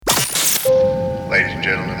and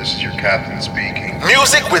gentlemen, this is your captain speaking.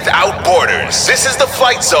 Music without borders. This is the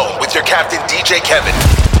Flight Zone with your captain, DJ Kevin.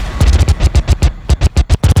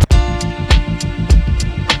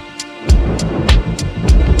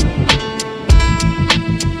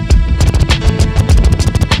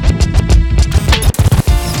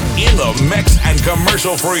 In the mix and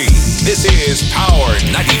commercial free, this is Power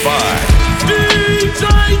 95.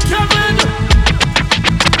 DJ Kevin!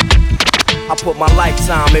 I put my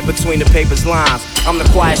lifetime in between the paper's lines. I'm the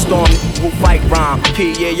quiet storm who fight rhyme.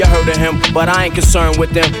 P, yeah, you heard of him, but I ain't concerned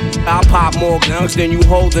with them. I'll pop more guns than you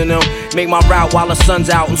holding them. Make my route while the sun's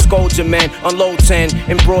out and scold your men. Unload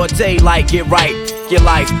 10 in broad daylight, get right. Your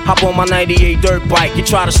life, hop on my 98 dirt bike. You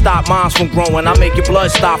try to stop minds from growing, I make your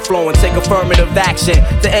blood stop flowing. Take affirmative action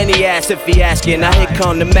to any ass if he asking. Now here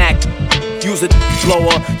come the Mac. Use a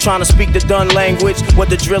blower, trying to speak the done language. What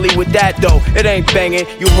the drilly with that though? It ain't banging.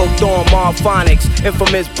 You hooked on Marphonics,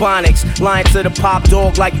 infamous Bonics. Lying to the pop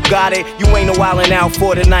dog like you got it. You ain't no wildin' out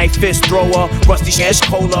for the night. Fist thrower, rusty ash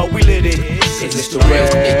cola, we lit it. It's Mr. Real,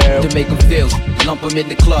 to make them feel. Lump them in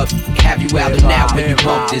the club, have you out and out when you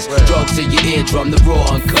bump this. Drugs in your eardrum, the raw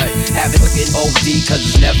uncut. Have it looking OD, cause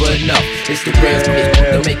it's never enough. It's the real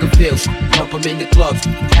to make them feel. Lump them in the club,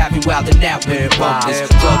 have you out and out when you bump this.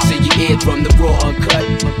 Drugs in your eardrum, the raw uncut.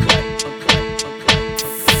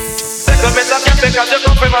 Listen, Mr. Cafe, cause you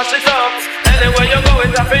come from mash it up. Anywhere you go,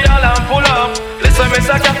 it's a feel and pull up. Listen,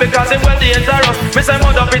 Mr. Cafe, cause it's well dangerous. Me say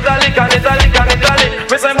mud up Italy, and Italy, and Italy.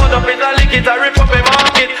 Me say mud up Italy, it a rip up a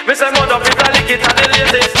market. Me say mud up Italy, it a the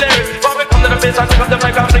latest lyrics. But we come to the place and take up the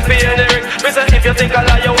mic and flick for your lyrics. Me say if you think I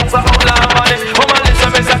lie, you want to outlaw money. Come on, listen,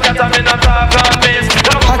 Mr. Cat, I'm in a talk on bass.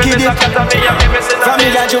 Come on, Mr. Cat, I'm in a missing a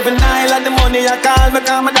family a juvenile and the money I call. Me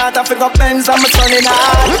call my daughter, pick up pens and my son in the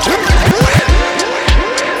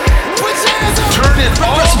Turn it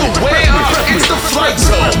all the way up. It's the Flight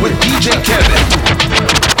Zone with DJ Kevin.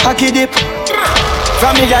 Hockey dip.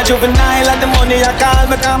 From me a juvenile and the money I call.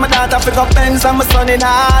 Me call my daughter, pick up pens and my son in the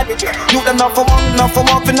heart. You them not for one, not for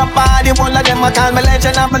up in the party. One of them I call me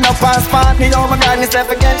legend and me no passport. Me oh my God, me say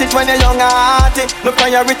forget it when you're young and hearty. Me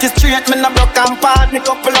priority straight, me no broke and part. Me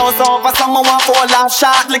couple hours over, someone want fall off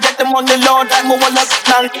shortly. Get them on the load like me wanna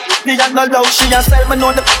stand. Me a no love, she a sell, me know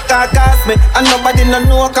the car cost me. And nobody no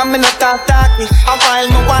know, cause me no talk me. A while,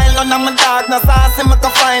 me wild, and I'm a dog, no saucy. Me go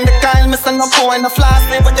find the Kyle, me send no boy, no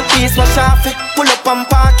flossy. But the piece was sharpy, pull up and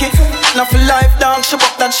park it. Now for life, dog, she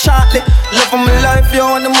up that shortly. Love of my life,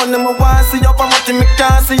 yo, and the money me want. See up and what me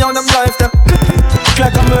can't see how them life them.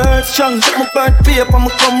 Like I'm earth strong, my bird paper, me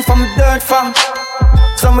come from dirt farm.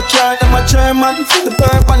 So me carry them a German. The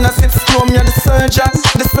bourbon a sip slow, me a the surgeon.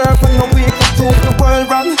 The serpent no weak, prove the world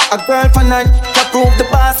wrong. A girl for night, that prove the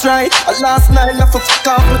boss right. A last night, left a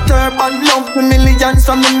fuck off my turban. Love me millions,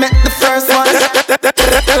 so me met the first one.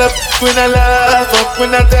 When I laugh up,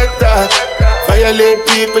 when I take that. Violate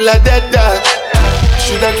people are dead dog.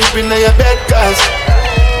 Shoulda keep in your bed cause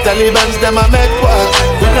Taliban's them a make walk.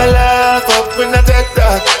 When I laugh up, when I take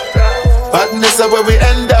that. Badness is where we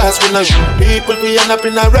end us. When I shoot people, we end up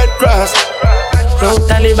in a red cross. Now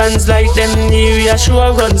Taliban's like them New Year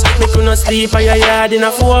show runs. Me couldn't sleep at your yard in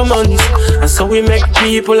a 4 months. And so we make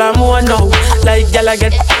people a more now. Like y'all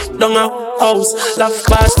get down a house. Laugh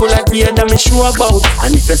bars full of beer that me sure about.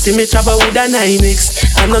 And if you see me travel with a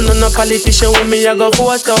 9X, I know no politician with me I go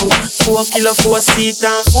vote out. 4 kilo, 4 seat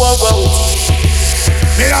and 4 votes.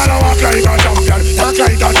 Me all a walk like a champion, talk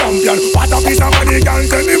like a champion. What a piece of money, girl,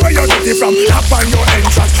 tell me where you get it from. Tap on your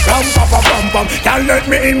entrance, ram pa pa pam pam. Girl, let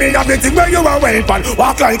me in, me have the thing where you are weapon.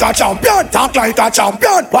 Walk like a champion, talk like a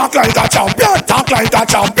champion. Walk like a champion, talk like a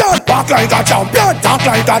champion. Walk like a champion, talk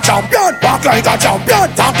like a champion. Walk like a champion,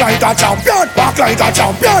 talk like a champion. Walk like a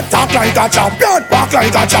champion, talk like a champion. Walk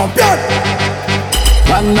like a champion.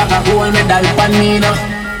 One bag of gold medal pan me now.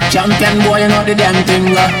 Champion boy, you know the damn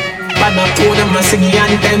thing. Bad up to them a sing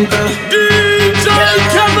and temple. DJ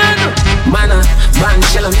Kevin! Man,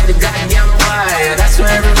 shell me the goddamn boy. That's where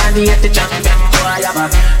everybody at the champion boy. I'm a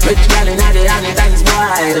rich girl in the Hamptons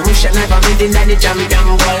boy. The mission never meeting that the champion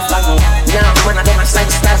boy. Now man, I don't like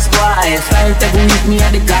stars boy. Fly to go with me at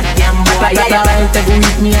the goddamn boy. Fly to go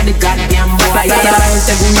with me at the goddamn boy. Fly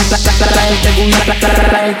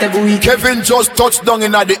to go with Kevin just touched down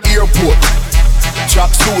in the airport. Track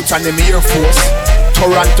suit and them Air Force.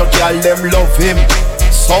 Toronto girl, them love him.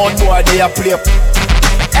 Sound boy, they a play.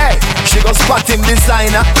 Hey, she go spot him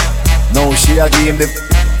designer. Now she a game the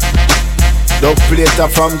dog plater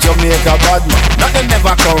from Jamaica, bad man. Nothing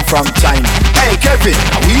never come from China. Hey Kevin,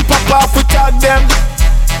 we pop off we tag them.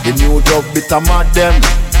 The new dog bitter mad them.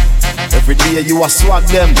 Every day you a swag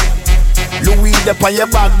them. Louis up on your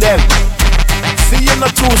back them. See you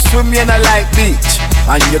not too swim, you not like beach.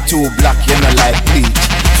 And you too black, you not like bleach.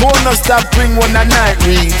 Phone no stop bring when the night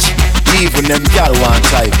reach. Even them gal want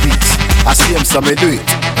try beats. I see him so me do it.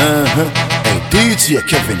 Hey DJ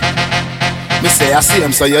Kevin, me say I see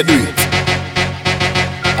him so you do it.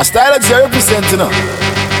 A style that you represent, you know.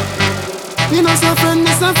 You know some friend,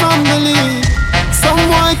 it's a family. Some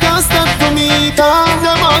boy can't step to me. Cause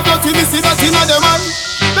them all dirty, me see that you know them man.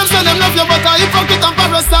 Them say them love you but I hypocrite and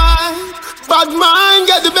parasite. Bad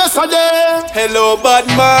mind get the best of them. Hello bad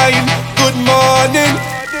mind, good morning.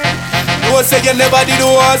 You say you never did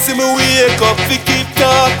want see me wake up to keep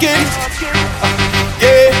talking.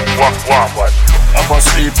 Yeah. What? I must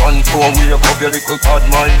sleep until wake up your little bad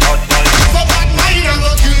mind. For bad mind I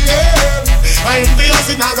go kill them. I ain't feel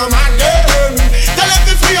it I go mad them. Tell them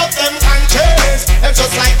to free up them conscience. Them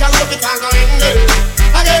just like a rocket I go in them.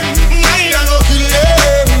 Again, mind I go kill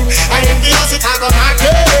them. I ain't feel it I go mad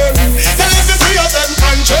them. Tell them to free up them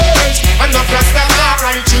conscience. And not press them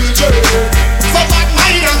right children. For bad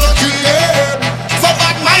mind I go kill them. For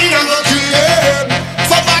bad mind I go kill them.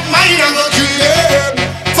 For bad mind I go kill them.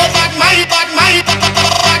 For bad mind.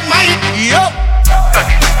 Yup.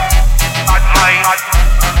 Bad mind.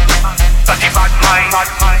 Dirty bad mind.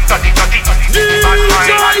 Dirty.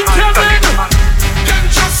 DJ Kevin. Them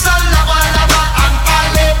just a lava and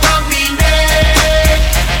parle for me name.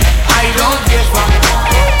 I don't give up.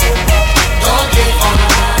 Don't give up.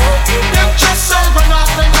 Them just a run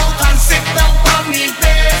off the mouth and sit down for me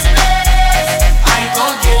business. I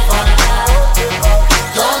don't give up.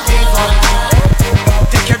 Don't give up.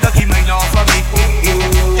 Take your dirty mind off of me.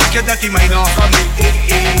 Take your dirty mind off of me.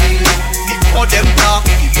 The more them talk,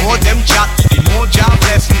 the more them chat, the more job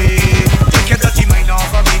bless me. Take your dirty mind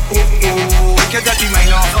off of me. Take your dirty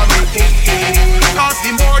mind off of me. Cause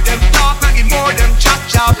the more them talk and the more them chat,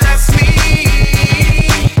 job bless me.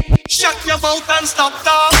 Shut your mouth and stop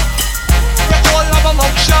talk. You all have a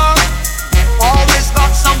mouth shut. Always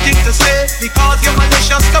got something to say because you're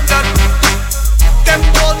malicious, come down. Them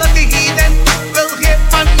all of the heathen will hate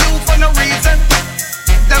on you for no reason.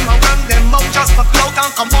 Them around them mouth just for clout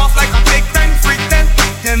and come off like a big bang freak then.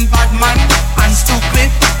 Them bad man and stupid,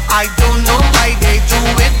 I don't know why they do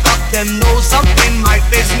it, but them know something, my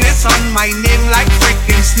business on my name like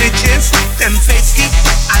freaking snitches. Them facey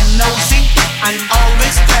and nosy and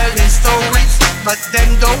always telling stories, but them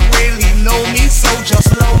don't really know me, so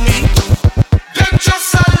just know me. Them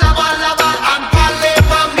just a lava and parle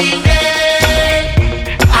for me name.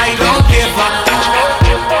 I don't give up.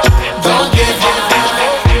 Don't give up.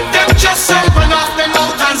 Them just a run off the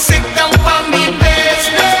mouth and sit down for me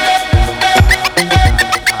business.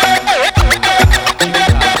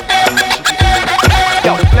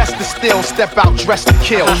 Yo, bless the still, step out, dress to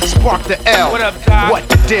kill. Spark the L. What up, Ty? What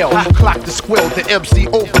the deal? Clock the squill, the MC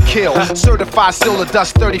overkill. Certified silver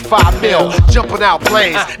dust 35 mil. Jumping out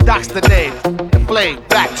planes, docks the name. Flame,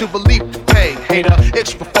 back to believe the pain. Hater,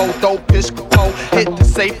 itch before, dope, piss before. Hit the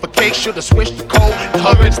safe for case, should've switched the code.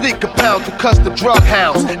 Current sneaker pound through custom drug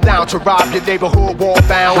hounds. Down to rob your neighborhood wall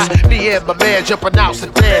bounds. Me and my man jumping out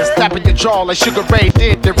sedans. Slapping your jaw like Sugar Ray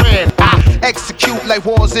did the Ran. I execute like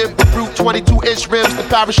wars in Beirut. 22-inch rims, the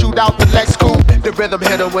parachute out the Lex coupe. The rhythm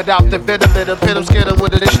hit him without the venom in him. Pin him, skin him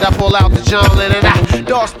with a dish that pull out the John Lennon.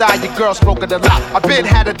 Dog style, your girl smoking a lot. I been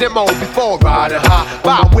had a demo before riding high.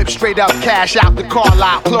 Buy a whip straight up, cash out the car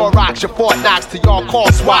lot. Clorox your Fort Knox to y'all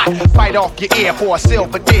call SWAT. Fight off your ear for a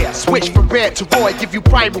silver deer. Switch from red to Roy, give you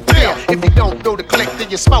primal fear. If you don't know the click, then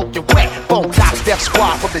you smoke your wet. Bone Knox Death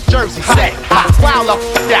Squad from the Jersey set. Wild the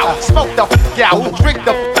f*** out, smoke the f*** out, drink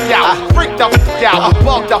the f*** out, freak the f*** out,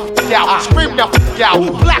 bug the f*** out, scream the f***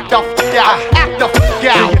 out, black the f*** out, act the f***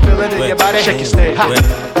 out. Do you feel it in your body? Shake your snake.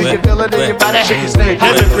 Do you feel it in your body? Shake your snake.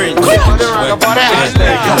 Have it free. Come around your body.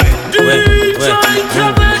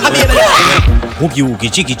 Oogie oogie,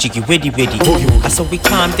 jiggy jiggy, ready ready. I saw we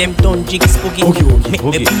calm them down, jiggy spooky. Make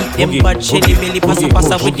me beat them bad jelly belly,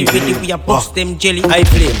 passa ready ready. We a bust them jelly. I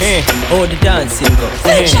play, all the dancing go.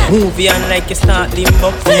 Movie on like you start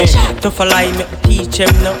limbo. Tough a lie, make me teach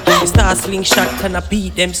them now. You start slingshot and I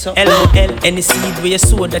beat them so. LOL, any seed where you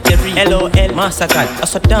sow that you reap. LOL, massacre, I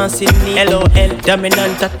saw dancing me. LOL,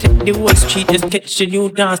 dominant, I take the whole street. Just catch the new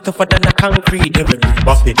dance tougher than a concrete.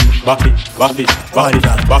 Bop it, bop it, bop it, bop it,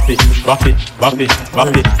 bop it, bop it, bop it,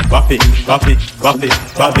 bop it, bop it, bop it, bop it,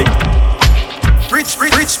 bop it. Rich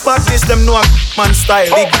parties, them know a man style.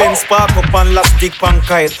 Big Ben spark up and last stick pan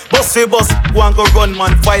kyle. Bus, go run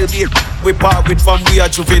man file beer. We park with fam, we are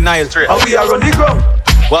juvenile. And we are on the ground.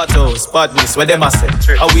 What else? Badness, where them a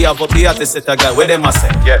say? How we have up here to set a guy, where them a say?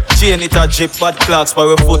 Chain it a drip, bad clocks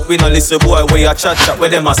for a foot. We no listen boy, where you chat, where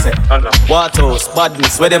them a say? What else?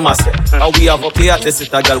 Badness, where them a say? How we have up here to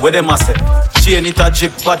set a guy, where them a say? Chain it a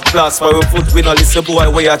drip, bad clocks for a foot. We no listen boy,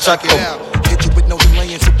 where you chat, Hit you with no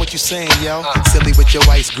delay into what you saying, yo. Silly with your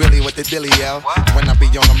ice, grilly with the dilly, yo. When I be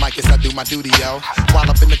on the mic, yes, I do my duty, yo. While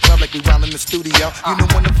up in the club like we while in the studio. You know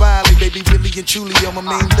when to violate, baby, really and truly, yo. My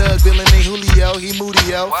main thug, Bill and Julio, he moody,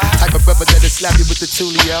 yo. Type of brother that'll slap you with the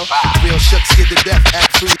tulio. Real shook, scared to death,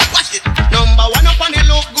 act free. Watch it. Number one up on the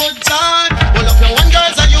look good chart. Pull up your one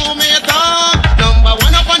girls and you may talk. Number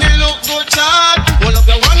one up on the look good chart. Pull up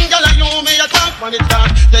your one girl and you may talk on the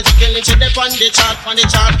chart. Then you kill it, she dip on the chart, on the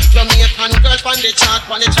chart. Jamaican girls on the chart,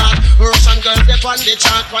 on the chart. Russian girls dip on the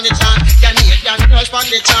chart, on the chart. Canadian girls on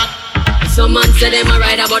the chart. Some man say them a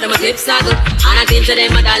ride about them a slip saddle, and I think say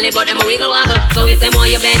them a dolly but them a wiggle waggle. So if them want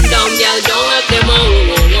you bend down, girl, don't help them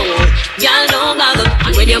out. Girl, don't goggle.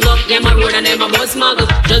 And when you buck them a road and them a bus muggle,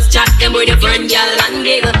 just chat them with your friend, girl, and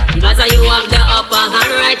giggle. Because you have the upper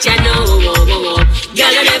hand right, you know.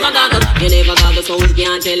 Girl, you never goggle, so you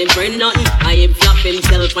can't tell him friend nothing. I him flop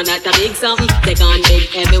himself and that a big something. Take on big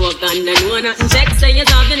heavy work and then know nothing. Check say you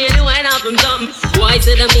talking nearly wine off from something. Boy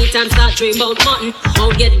to the meat and start dream about mutton.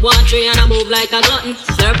 Won't get watery and I move like a glutton.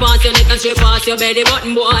 Slurp past your neck and straight past your belly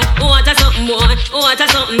button, boy. What a something, boy. What a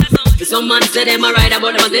something. Some man say them a ride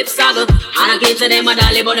about them a zip saggle, and I can't say them a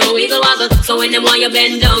dolly but them a wiggle waggle. So when them want you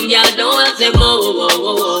bend down, y'all don't help them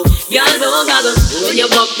out. Y'all don't goggle. When you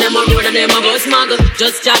buck them a road and them a bus muggle,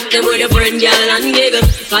 just chat them with your friend, y'all, and giggle.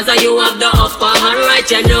 Cause you have the upper hand right,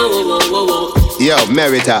 you know. Yo,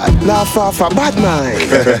 Meritat. Laugh off a bad mind.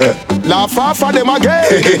 Laugh off of them again.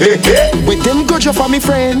 With them good job for me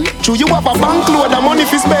friend. True you have a bank load of money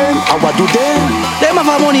fi spend. And what do them? Them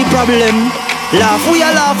have a money problem. Laugh, we a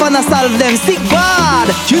laugh and a solve them sick bad.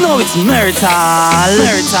 You know it's Merital.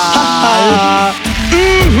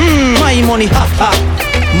 My money, ha ha.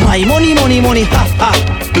 My money, ha ha.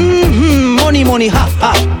 Money, ha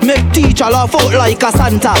ha. Make teacher laugh out like a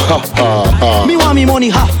Santa. Ha ha. Me want me money,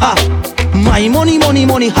 ha ha. My money, ha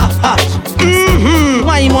ha.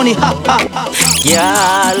 My money, ha ha.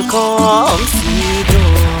 Y'all come see you.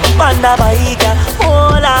 Panda bike,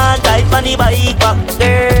 hold on tight on the bike back,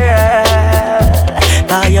 girl.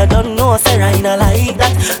 Cause you don't know, say I not like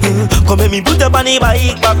that. Come let me put up on the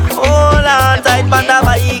bike back, hold on tight on the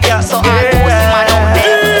bike, yeah. So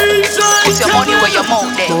put your money where your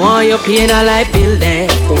mouth there. Want you paying a light bill there,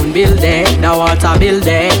 phone bill there, the water bill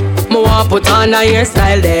there. Me want put on a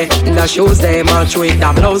hairstyle there, the shoes there, match with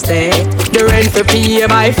the blouse there. The rent for pay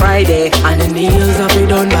by Friday, and the nails will be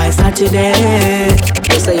done by Saturday.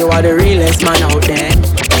 You say you are the realest man out there,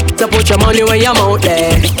 so put your money where your mouth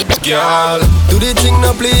there. Girl, do the thing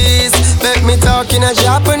now please. Make me talk in a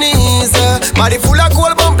Japanese. Body full of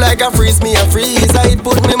cold bump like a freeze me a freezer. It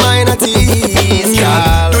put me mind at ease.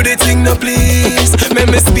 Girl, do the thing now please.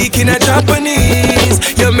 Make me speak in a Japanese.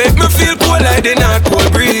 You make me feel cold like the North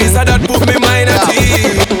Pole breeze. And that put me mind at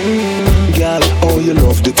ease. Girl, oh you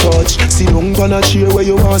love the touch. See down on a chair where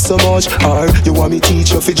you want so much. Or you want me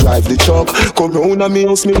teach you fi drive the truck. Come round and me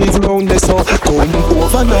house me live round the sun. Come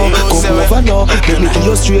over now, come over now. Let me give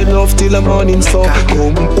you straight love till the morning sun.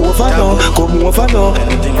 Come over now, come over now.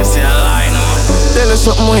 Tell her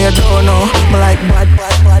something when you don't know. Me like bad,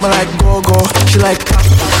 me like go-go. She like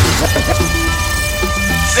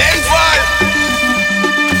Zenford.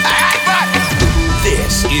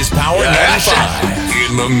 This is Power 95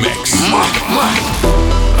 in the mix.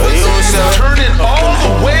 Turn it all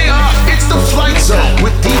the way up. It's the Flight Zone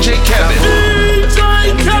with DJ Kevin.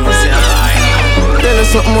 DJ Kevin. tell her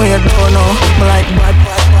something when you don't know. Me like bad,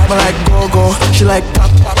 me like go-go. She like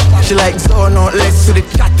pop, she like zone. Let's see the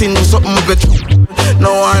chatting, do something with it.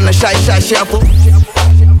 No one a shy, she a put.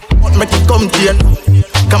 Make it come to you.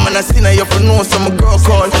 Come on, I see now you for know some girl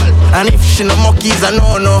call. And if she no monkeys, I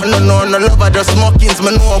no love her just mockings,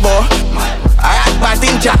 me know about. I act bad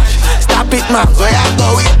in charge. Stop it, man. Where I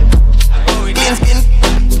go with clean skin.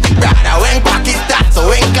 Brother, when pocket that, so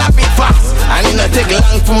when cap it fast. And it no take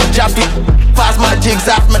long for me drop it. Pass my jigs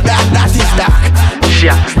off my dad, that is dark.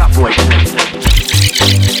 Shit, stop boy.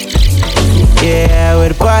 Yeah, where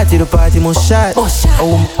the party must shot. I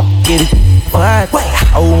won't get it hot.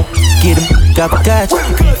 I won't get him, got a catch.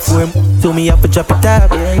 For him, told me up and drop it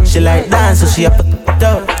top. She like dance, so she up it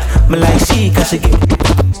up. Me like she, cause she get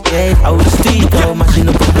yeah, I was street, I machine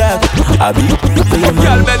up the block. I be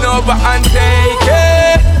girl, bend over and take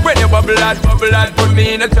it. When you bubble and put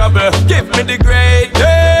me in a trouble. Give me the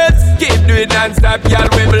greatest. Keep doing non-stop, y'all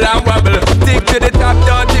wibble and wobble. Stick to the top,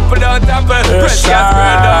 don't tip, don't topple. Press gas,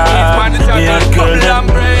 burn down, eat man, the jungle. Couple and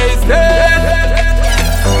bread.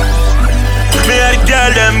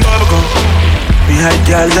 had a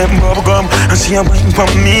girl them bubble gum, and she a wine from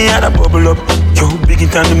me and a bubble up. Yo, big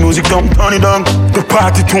it and the music don't turn it down. The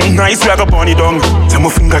party too nice, like a bunny down. Tell my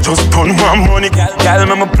finger just turn one money. Girl,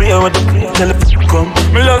 I'ma play with the tell her come.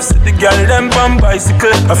 Me love see the girl them on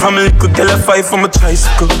bicycle. A family could tell her fight from a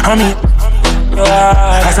tricycle. I mean,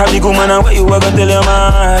 as a big woman, what you gonna tell your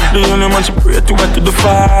mother? The only man she pray to to the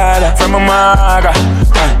Father from my mother.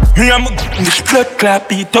 Me I'm a blood clap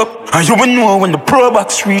beat up, and you will know when the pro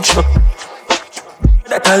box reach up.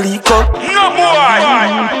 That I leak up. No boy.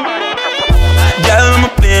 Girl, I'm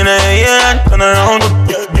playing a hand, turn around.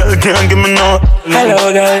 Girl, can't give me no.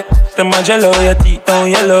 Hello, girl. The man jello, your teeth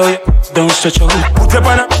down yellow. Don't stretch out. Put up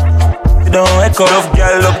on her. Don't echo. Love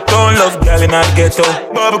girl, love girl in our ghetto.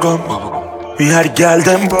 Bubblegum. We had a girl,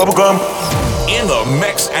 them bubblegum. In the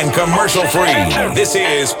mix and commercial free. This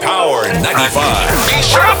is Power 95. Be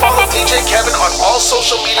sure to follow DJ Kevin on all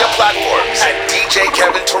social media platforms at DJ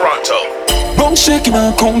Kevin Toronto. Bone shaking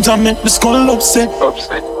and count and make the skull upset.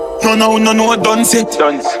 No, done set.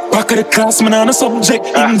 Back of the class, man, on a subject.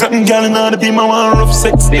 Even gotten gal in order to be my one rough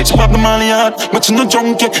sex. Bitch, pop the molly hard, but you no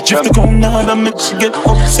drunk yet. Drift the crown hard and make she get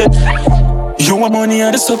upset. You want money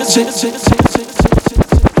on the subject.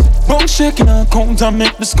 Bone shaking and count and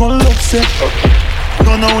make the skull upset.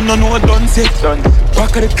 No, done set.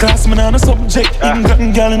 Back of the class, man, on a subject. Even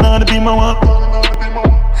gotten gal in order to be my one.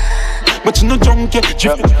 But you no drunk yet.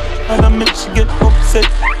 Drift the crown hard and make she get upset.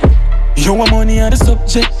 You want money on the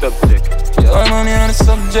subject. You want money on the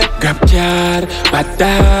subject. Grab card, bad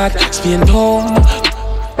dad, spin home.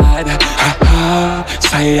 Bad,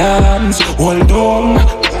 silence, hold on.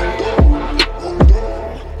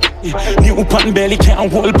 New pan belly,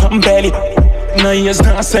 can't hold pan belly. No years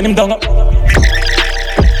now, send him down.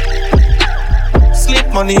 Sleep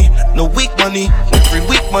money, no weak money. Every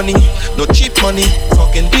week money, no cheap money.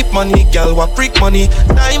 Fucking deep money, girl, what freak money.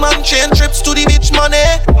 Diamond chain trips to the beach money.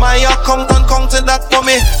 My account counted that for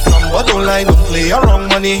me. Number don't lie, don't play around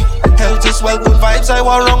money. Health is well, good vibes, I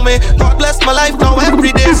want wrong me. God bless my life now,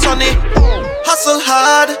 every day sunny. Hustle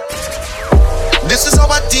hard. This is how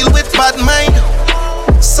I deal with bad mind.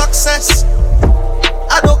 Success.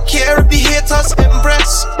 I don't care if the haters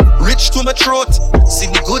impress. Rich to my throat, see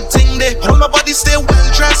the good thing there. All my body stay well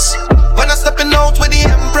dressed. When I'm stepping out with the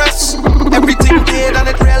Empress, everything paid and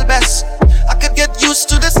it real best. I could get used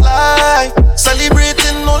to this life,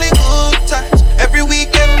 celebrating only good times. Every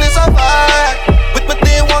weekend is a vibe. With my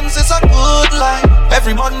day ones it's a good life.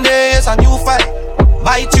 Every Monday is a new fight.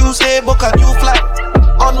 By Tuesday book a new flight.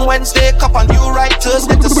 On Wednesday cup a new ride.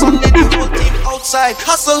 Thursday to Sunday the whole team outside.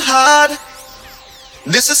 Hustle hard.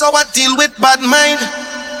 This is how I deal with bad mind.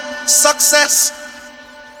 Success.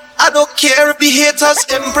 I don't care if the haters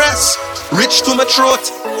impress. Rich to my throat,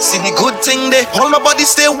 see the good thing there. All my body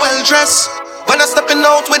stay well dressed. When I'm stepping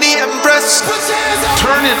out with the Empress.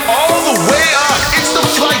 Turn it all the way up. It's the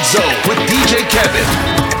Flight Zone with DJ Kevin.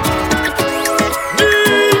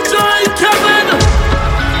 DJ Kevin.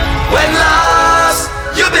 When last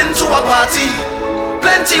you been to a party,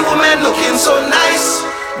 plenty women looking so nice.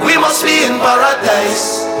 We must be in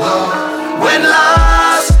paradise. When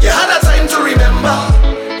last you had a time to remember,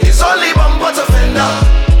 it's only bumper to fender,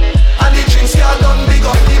 and the drinks you done big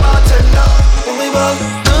up the bartender.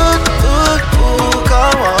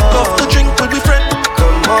 Come on. Love to drink with my friend.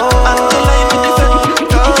 Come on. And to line with the friend.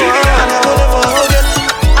 And I will never forget.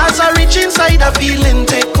 As I reach inside, a feeling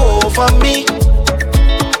take over me.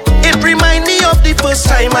 It remind me of the first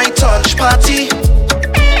time I touched party.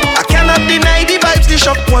 I cannot deny the vibes, the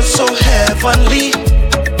shock was so heavenly.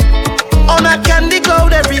 On a candy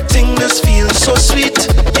cloud, everything just feels so sweet.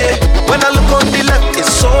 Yeah, when I look on the left, it's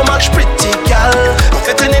so much pretty gal.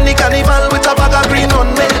 Fitting in the carnival with a bag of green on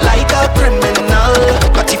me like a criminal.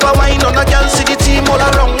 But if I wine on a gal, see the team all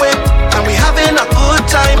around way, and we having a good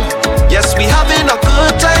time. Yes, we having a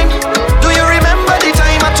good time. Do you remember the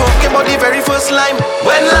time I talked about the very first line?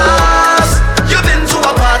 When last you been to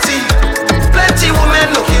a party, plenty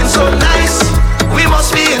women looking so nice. We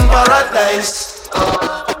must be in paradise.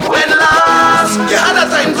 When last you had a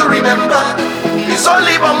time to remember, it's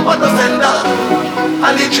only bumper the fender,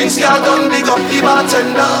 and the drinks you done big up the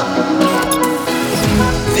bartender.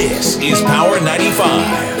 This is Power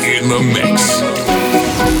 95 in the mix.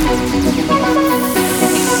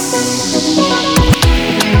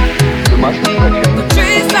 The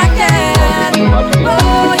trees like that,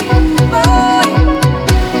 boy.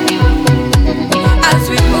 As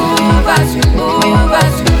we move,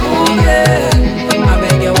 yeah. I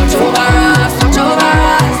beg you, watch over us.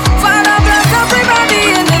 Father bless everybody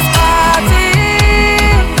in this party,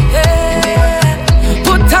 yeah.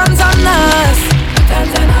 Put hands on us.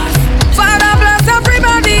 Father bless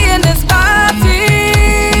everybody in this party.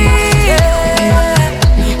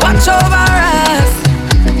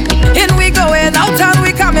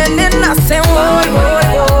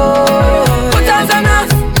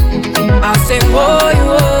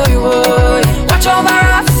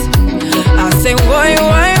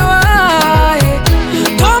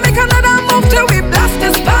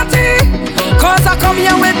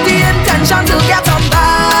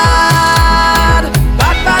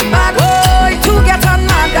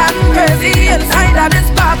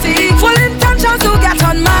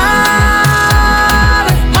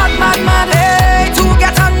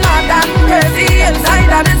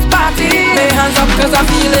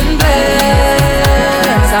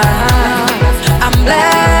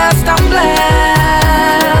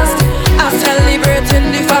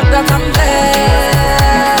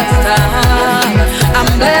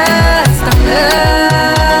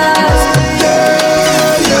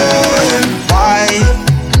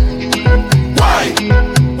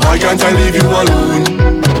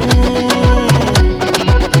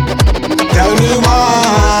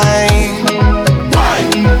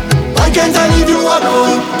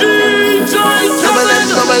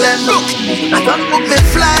 book me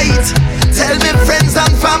flight. Tell me friends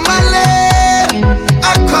and family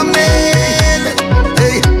are coming.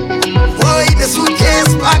 Hey, boy, the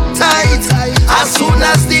suitcase packed tight. As soon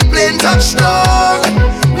as the plane touch down,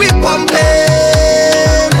 we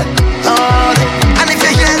pumping. And if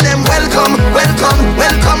you hear them, welcome, welcome,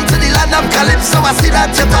 welcome to the land of Calypso. I see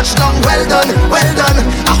that you touch down, well done, well done.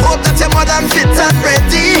 I hope that you're more than fit and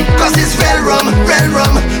ready, cause it's real rum, real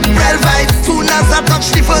vibes. Soon as I touch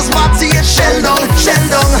the first party, it's shell down, shell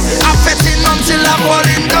down. I'm fetting until I'm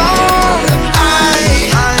falling down.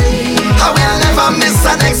 I will never miss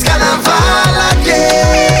the next carnival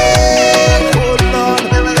again.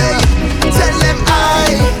 Tell them I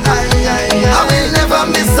will never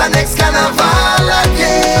miss the next carnival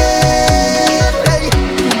again.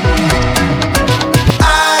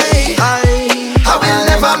 I will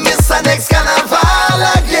never miss the next carnival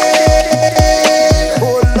again.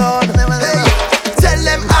 Oh Lord, tell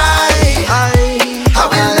them I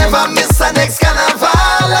will never miss the next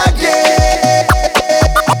carnival again.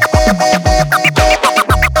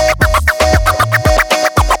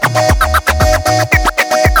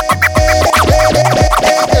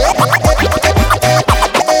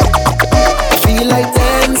 Feel like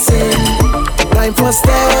dancing, time for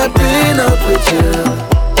stepping up with you.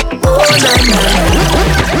 Oh na na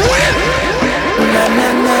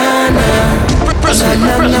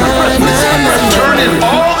Turn it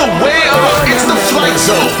all the way up. It's the Flight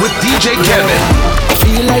Zone with DJ Kevin.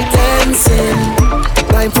 Feel like dancing,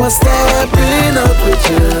 time for stepping up with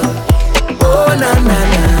you. Oh na na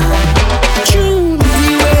na. Tune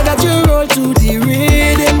the way that you roll to the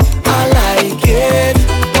rhythm, I like it.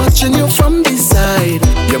 Watching you from the side,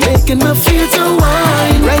 you're making me feel to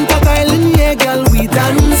wine. Rent a island, yeah, girl, we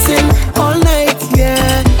dancing all night,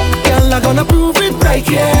 yeah. Girl, I'm gonna prove it right,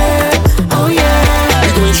 yeah. Oh yeah. We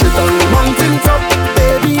going straight on the mountain top,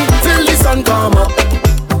 baby, till the sun come up.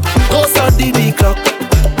 Go start the clock,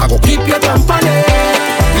 I go keep your company.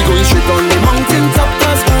 We going straight on the mountain top,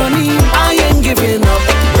 cause honey, I ain't giving up.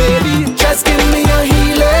 Baby, just give me a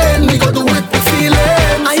healing. We go do it with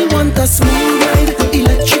feeling. I want a smooth ride,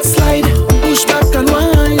 electric slide, push back and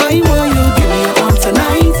whine. I want you give me your all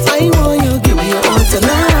tonight. I want you give me your all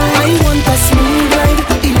tonight. I want a smooth ride,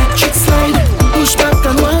 electric slide, push back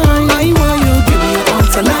and whine. I want you give me your all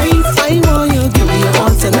tonight. I want you give me your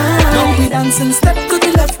all tonight. Now we dancing, step to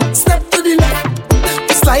the left, step to the left,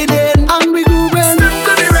 sliding and we grooving. Step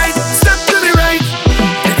to the right, step to the right,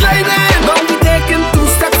 gliding. Now we taking 2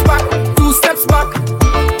 steps back, 2 steps back.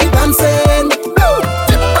 We dancing,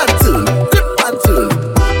 dip and tune, dip and tune.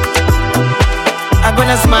 I'm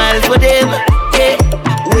gonna smile for them, yeah.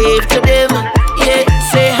 Wave to them, yeah.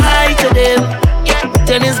 Say hi to them, yeah.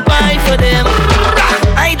 Then it's bye for them.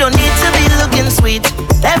 I don't need to be looking sweet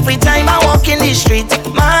every time I walk in the street.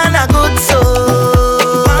 Man, a good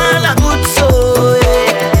soul, man, a good soul,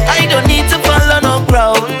 yeah. I don't need to follow no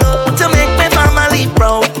crowd to make my family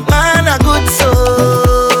proud. Man, a good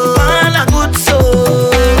soul, man, a good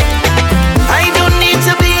soul. I don't need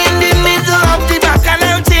to be in the middle of the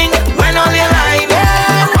bacchanal thing when all you line,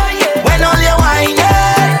 yeah. When all you wine,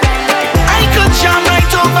 yeah. I could jump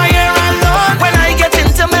right over here alone when I get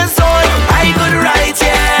into my zone. I could write,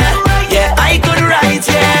 yeah, yeah, I could write,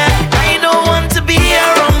 yeah. I don't want to be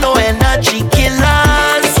around no energy killer.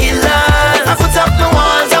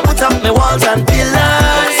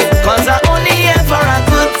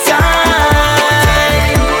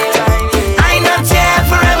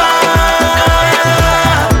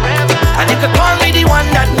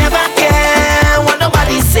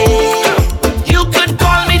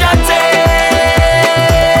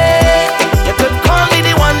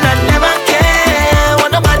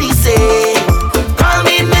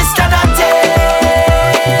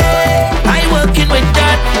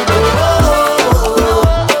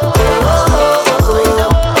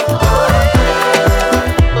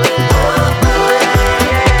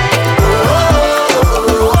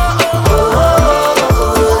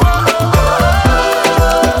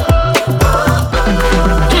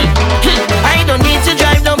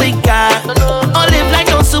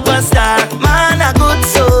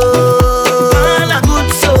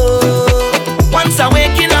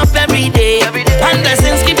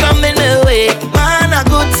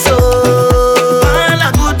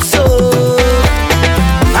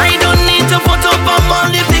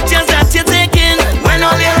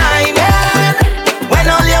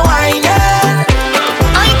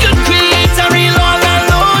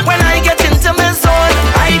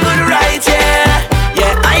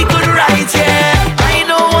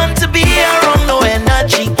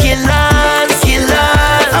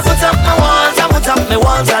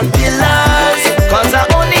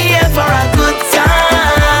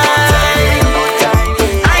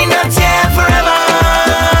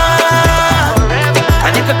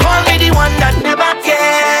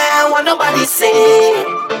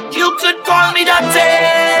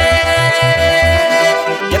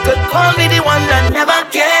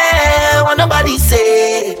 Everybody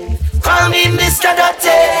say, call me Mr. Dirty.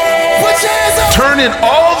 Turn it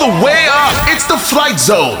all the way up. It's the Flight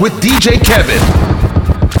Zone with DJ Kevin.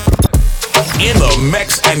 In the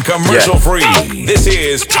mix and commercial free. This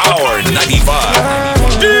is Power 95.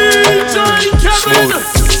 DJ Kevin.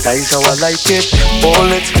 That's how I like it.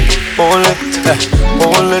 Hold it, hold it,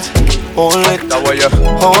 hold it, hold it. That way you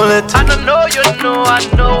hold it. I don't know, you know, I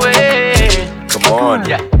know it. Come on.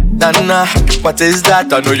 Yeah. Nana, what is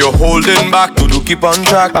that? I know you're holding back. Do keep on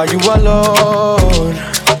track. Are you alone?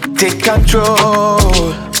 Take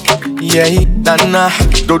control. Yeah, Nana,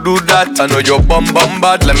 don't do that. I know you're bum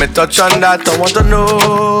bad. Let me touch on that. I want to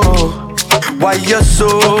know why you're so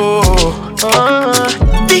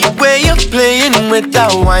the way you're playing with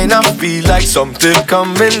that wine, I feel like something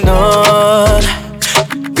coming on.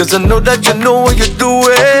 Cause I know that you know what you're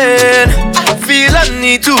doing. I feel I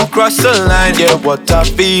need to cross the line. Yeah, what I'm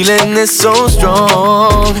feeling is so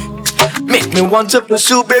strong. Make me want to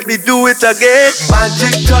pursue, baby, do it again.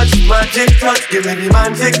 Magic touch, give me the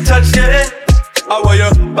magic touch, yeah. How are you?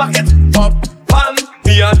 Back it up, pan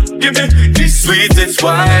me and give me the sweetest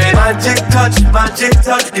wine. Magic touch,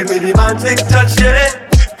 give me the magic touch, yeah.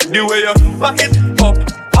 The way you back it up,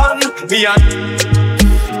 pan me and.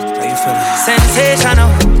 How you feeling? Sensational,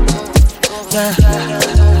 yeah.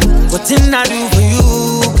 What didn't I do for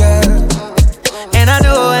you, girl? And I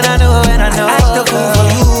know. I act the fool for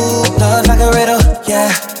you. Love like a riddle, yeah.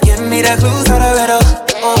 Give me the clues for the riddle.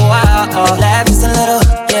 Oh wow, laugh just a little,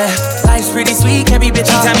 yeah. Life's pretty sweet, can't be bitch.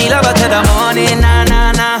 Tell me love her to the morning, nah.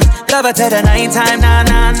 Love her to the nighttime, nah.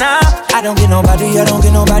 I don't get nobody, yeah.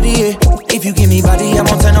 If you give me body, I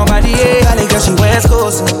won't tell nobody, yeah. Valley girl, she West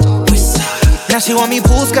Coast. Now she want me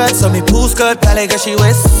pool skirt, so me pool skirt. Valley girl, she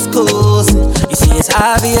West Coast. You see, it's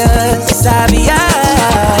obvious.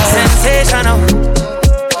 Sensational,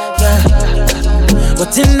 yeah.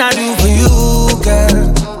 What didn't I do for you,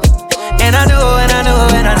 girl? And I know. I act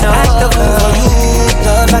the fool for you.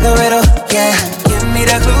 Love like a riddle, yeah. Give me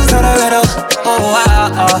the clues for the riddle. Oh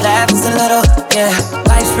wow, laugh just a little, yeah.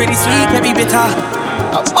 Life's pretty sweet, can be bitter.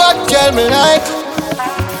 A bad girl me like.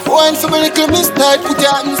 Wine for me little mistake. Put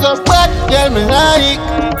your hands up, bad girl me like.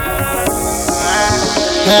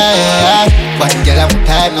 Yeah. Bad girl I'm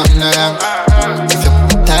tired, nothing wrong. If you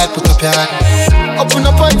tired, put up your hand. Open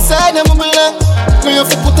up inside, I'm belong. Me have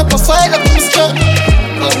to put up a fight like this girl.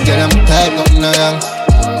 Bad girl I'm tired, nothing wrong.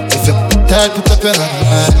 If you tired, put up your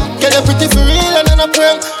hand. Girl you're pretty for real and then I'm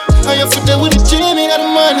prank. And you fit there with the Jimmy and the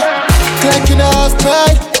money. Like in a house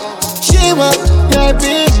pride. She want your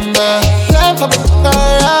bimba. Climb up,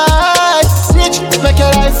 alright. Rich, make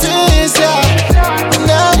your life easier.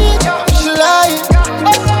 Night, she lying.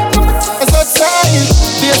 It's outside.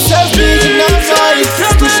 Be yourself, beating on fire.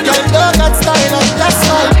 Push down, dog, that style, and that's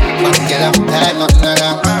fine. But get up tight, nothing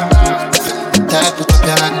wrong. Tight, put up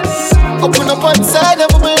your hand. Open up one side, I'm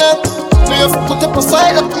moving up. Me have to put up a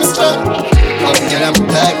fight up, me strong. Get up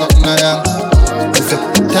tight, nothing wrong. If you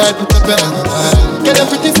tight, put up your hand. Get up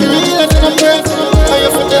pretty for real, and then I'm brave. I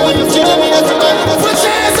have to tell you, Jimmy, everybody.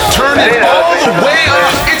 Turn it all the way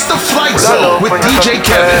up. It's the Flight Zone with DJ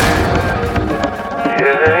Kevin.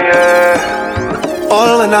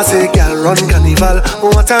 All when I say girl run carnival,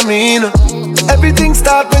 what I mean? Everything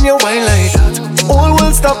start when you whine like that. All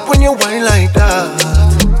will stop when you whine like that.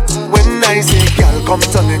 When I say girl come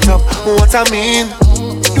turn it up, what I mean?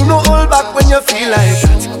 You know hold back when you feel like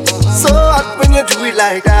that. So hot when you do it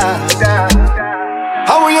like that.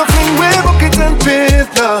 How will you fling way bucket and paint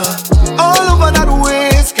now? All over that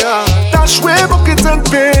waist, girl. Dash way bucket and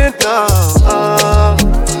paint now.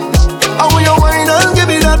 How will you whine and give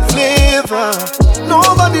me that flavor?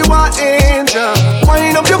 Nobody want angel.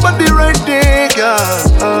 Wind up your body right there,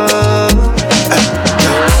 girl.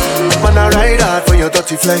 Man, I ride hard for your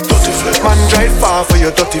dirty flex. Man, drive far for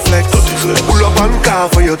your dirty flex. Pull up on car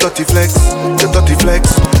for your dirty flex. Your dirty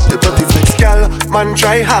flex, girl. Man,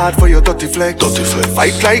 try hard for your dirty flex.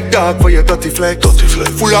 Fight like dog for your dirty flex.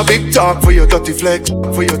 Full of big talk for your dirty flex.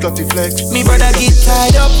 For your dirty flex. Me brother get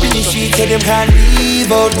tied up in the street, so them can't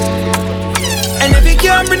leave out. And if you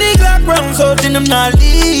can't bring the Glock round, so then them not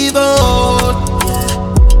leave out.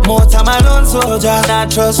 More time alone, soldier, not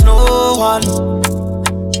trust no one.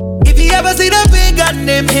 If you ever see the big gun,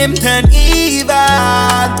 name him turn even.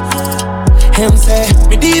 Him say,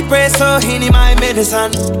 me deep breath, so he need my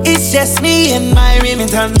medicine. It's just me and my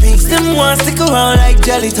Remington. Pigs them want stick around like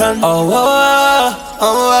gelatin. Oh.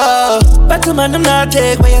 But to man, them not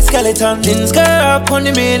take away a skeleton. Things go up on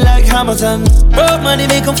the main like Hamilton. Broke money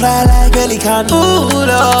make them fly like pelican. Ooh,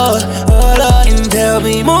 Lord, oh Lord. And tell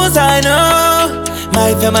me most I know.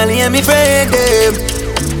 My family and me friend them.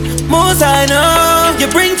 Most I know, you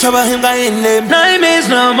bring trouble him guy in them. Nightmares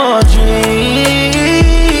no more dream.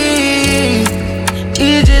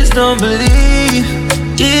 He just don't believe.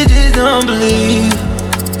 He just don't believe.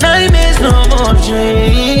 Nightmares no more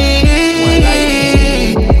dream.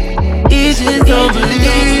 He just don't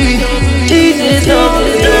believe. He just don't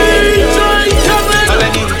believe.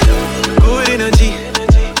 Good energy.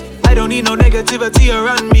 I don't need no negativity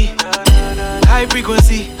around me. High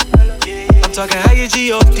frequency. I'm talking high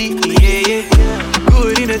G-O-D, yeah, yeah.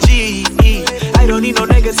 Good energy. I don't need no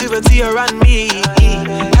negativity around me.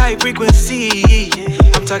 High frequency.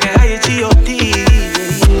 I'm talking high G-O-D, yeah, yeah.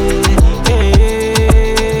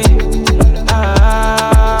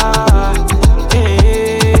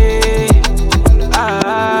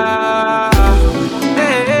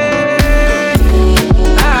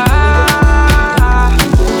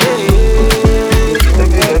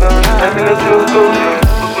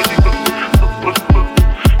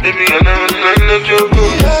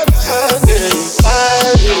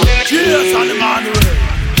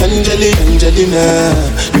 Angelina,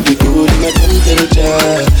 you be good in a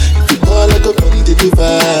temperature. If you fall like a bandit diva,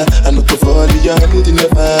 I'm not to fall in your hand in the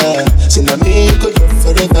fire. See now me, you could love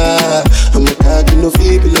forever. I'm a cocky no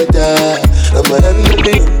feeble letter. I'm a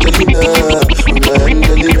Angelina, I'm a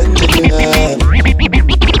Angelina.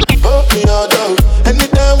 Oh, me all down.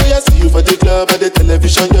 Anytime we see you for the club or the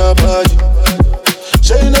television, your body.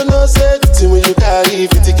 Sure you know say the thing when you carry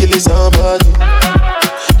 50 killing somebody.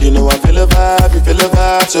 You know I feel a vibe, you feel a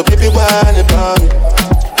vibe, so baby whine about me.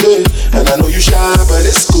 Yeah. And I know you shy, but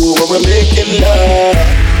it's cool when we're making love.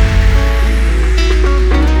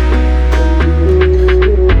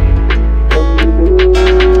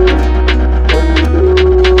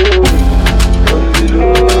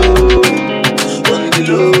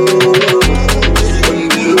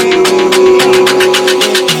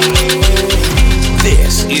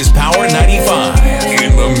 This is Power 95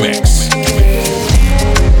 in the mix.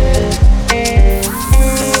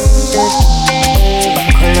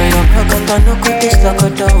 No could this look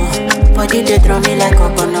at all. Body they draw me like a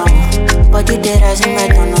bono. Body they rising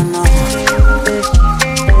like no no.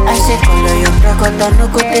 I say color your procoto. No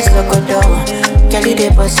could this look at all. Kelly they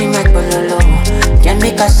bossy my pololo. Can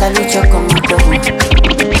make a salute your commando.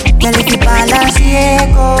 Kelly the balance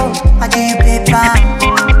Diego. I do you paper.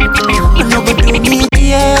 No go do me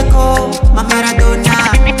Diego. My Maradona.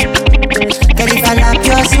 Kelly falap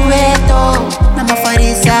your sueto. Nama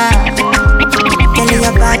farisa. Kelly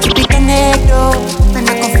your back, you pick a negro. And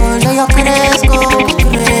I can follow your Cresco.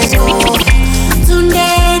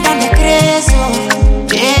 Today, down the Cresco.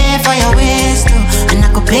 Pay for your waist, and I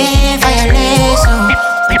could pay for your lace.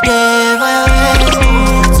 Pay for your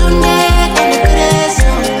waist. Today, down the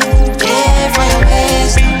Cresco. Pay for your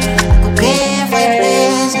waist, I could pay for your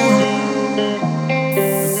lace.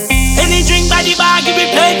 Any drink by the bar, give me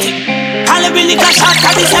plenty. Call it Billy Cash out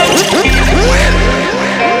of the center.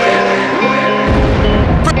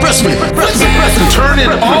 Press me. Turn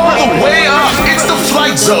it all the way up. It's the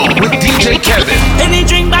Flight Zone with DJ Kevin. Any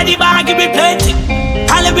drink by the bar, give me plenty.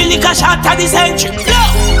 Call it Billy Cash out of the century.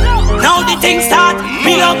 Now the thing start.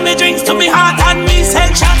 Me love me drinks to me heart and me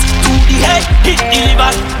send shots to the head, hit the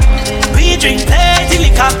liver. We drink plenty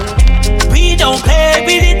liquor. We don't play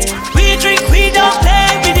with it. We drink, we don't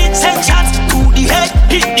play with it. Send shots to the head,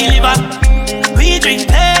 hit the liver. We drink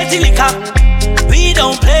plenty liquor. We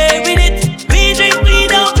don't play with it. We drink, we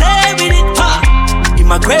don't play with it. In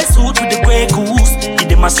my grey suit with the grey goose. In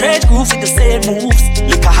them a straight groove with the same moves.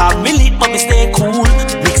 Liquor have me lit but me stay cool.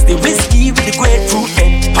 Mix the whiskey with the grapefruit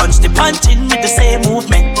then punch the punch in with the same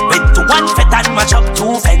movement. Went to one fet and match up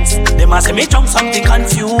two fence. Them a say me drunk something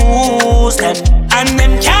confused them. And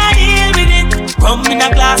them can't deal with it. Rum in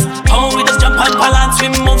a glass. How we just jump and balance. We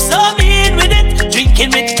move so mean with it.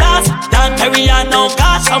 Drinking with class. Dan Perry and no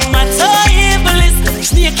gas. Some man so evil is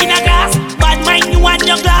snake in a glass. Bad mind you and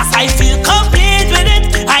your glass. I feel complete with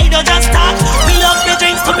it. I don't just talk. We love the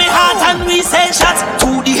drinks to me heart and we send shots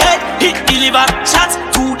to the head. Hit the liver. Shots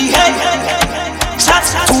to the head.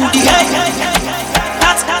 Shots to the head.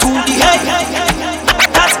 Shots to the head.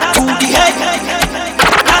 Shots to the head.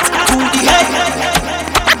 Shots to the head.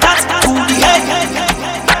 Shots to the head.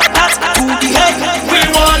 Shots to the head. We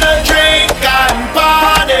wanna drink and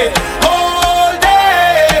party all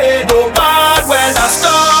day. No bad when I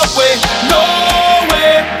stop with no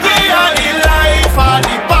way. We are the life of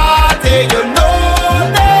the party. You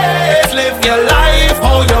know this. Live your life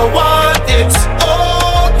how you want it.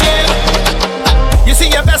 Okay. You see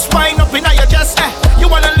your best wine up in your chest. You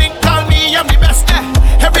wanna link, call me, I'm the best.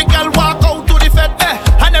 Every girl walk out to the fed.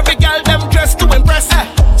 And every girl them dressed to impress.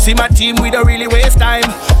 See my team, we don't really waste time.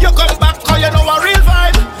 You come back cause you know a real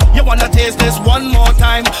vibe. You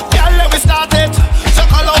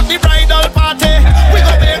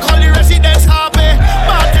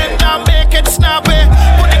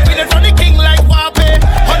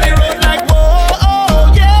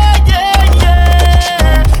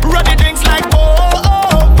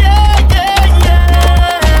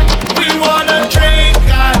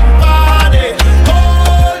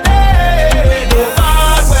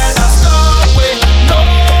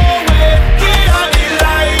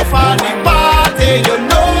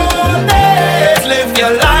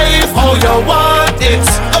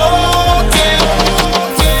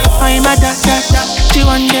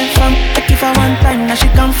one day from. I give her one time, now she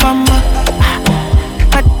come from.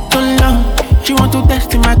 But too long, she want to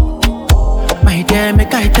test my dear,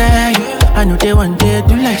 make I tell you. I know they one day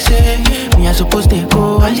do like say me I supposed to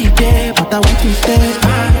go holiday, but I want to stay.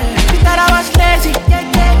 She thought I was lazy,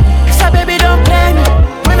 so baby don't play me.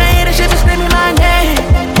 When I hear the shit, just screaming my name.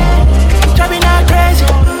 Drive me not crazy.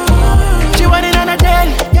 She want it on a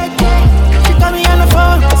daily. She call me on the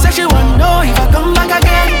phone, say she wanna know if I come back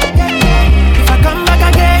again. If I come back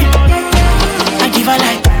again, I give her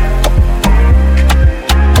like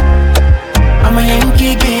I'm a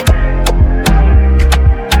Yankee kid.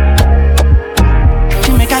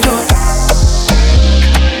 She make her go.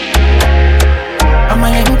 I'm a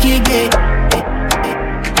Yankee kid.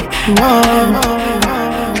 Whoa.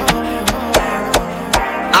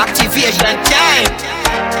 Activation time.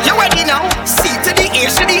 You ready now? C to the A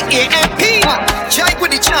to the A and P. Jive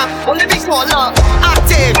with the champ, only before love.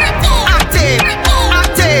 Active, active,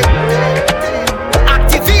 active.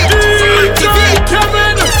 Activate, activate.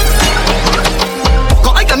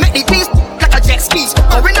 Cause I can make the things like a jet ski.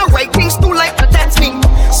 Or in the right things too like to dance me.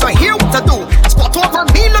 So here what to do. Spot over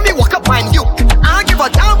me, let me walk up on you. I give a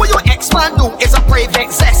damn what your ex-man do. It's a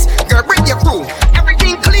private zest. Girl, bring your crew.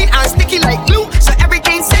 Everything clean and sticky like glue. So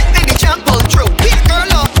everything set and the champ pull through. Big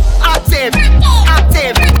girl up, active,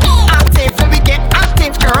 active, active. When we get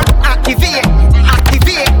active, girl, activate,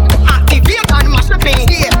 activate, activate and mash up in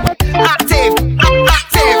here. Active,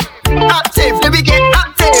 active, active. When we get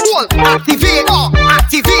active, activate,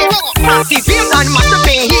 activate, activate and mash up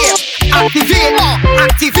in here. Activate,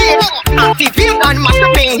 activate, activate and mash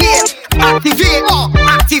up in here. Activate,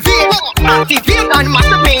 activate, activate and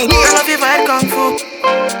mash up in here. I love you fight kung fu,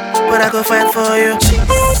 but I go fight for you.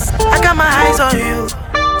 I got my eyes on you,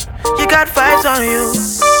 you got vibes on you.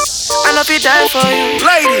 I love you die for you,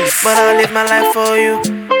 ladies, but I'll live my life for you.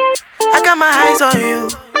 I got my eyes on you,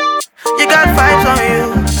 you got vibes on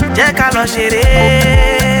you. Jẹ́ ká lọ ṣeré.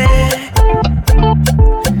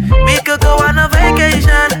 We could go on a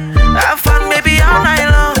vacation, have fun maybe all night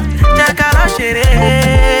long. Jẹ́ ká lọ ṣeré.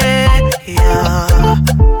 Yeah.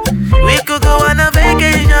 We could go on a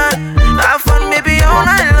vacation, have fun maybe all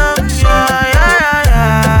night long. Yeah, yeah,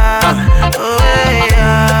 yeah. Oh,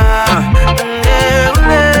 yeah.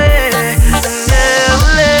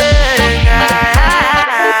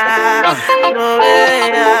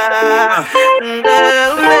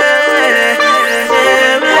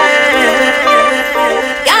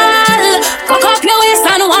 Girl, cock up your waist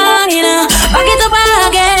and wine, back it up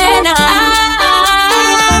again.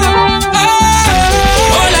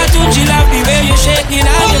 Hola, don't you love the way you shaking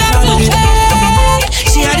out your body?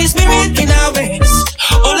 She had the spirit in her waist.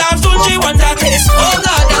 Hola, don't you want that taste? Oh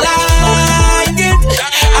God, I like it,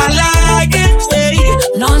 I like it. Hey.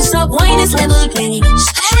 Non-stop wine is level place.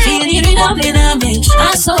 Feeling it up in a mix.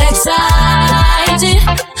 I'm so excited.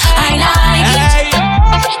 I like it.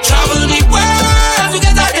 Travel the world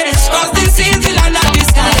together, dance. Cause this is the land of the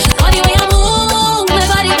sky. All the way I move, my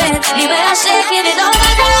body bend. The way I shake it, it all my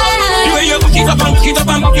The way you back it up and back it up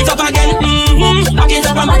and back it up again. Back it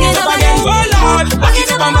up and back it up again. Oh Lord, back it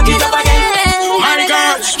up and back it up again. My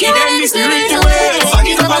God, give them the spirit to way. Back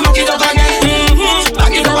it up and back it up again.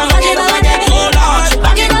 Back it up and back it up again. Oh Lord,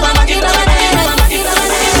 back it up and back it up again.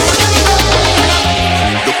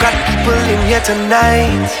 Look at people in here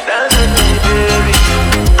tonight. Baby.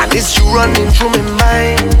 And it's you running through my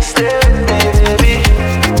mind. Stay with me, baby.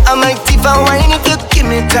 I might even wine if you give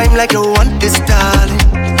me time like you want this, darling.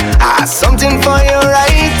 I have something for you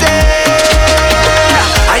right there.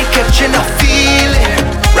 I catching a feeling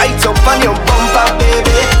right up on your bumper,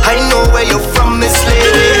 baby. I know where you're from, Miss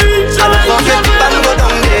Lady. I'll forget and go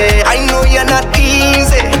down there. I know you're not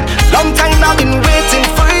easy. Long time I've been waiting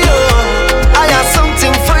for you. I have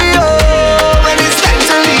something for you. When it's time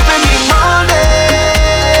to leave in the morning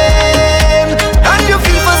and you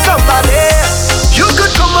feel for somebody, you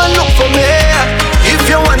could come and look for me. If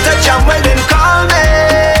you want a jam, well then call me.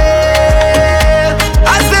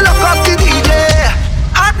 As they look up the DJ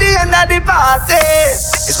at the end of the party,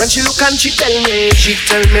 it's when she look and she tell me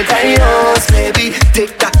dios, baby.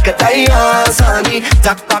 Take back a dios, honey.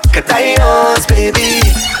 Take back a dios, baby.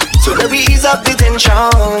 So baby, ease up the tension.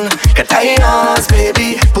 Katayos,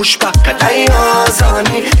 baby. Push back katayos,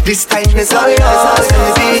 honey. This time is all yours,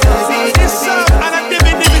 baby.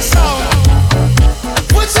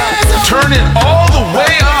 Turn it all the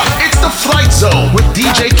way up. It's the Flight Zone with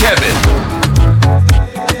DJ Kevin.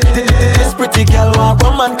 This pretty girl want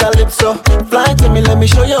rum and calypso. Fly to me, let me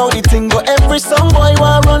show you how the thing go. Every song boy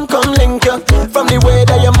want run, come link you. From the way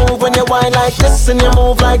that you move when you whine like this and you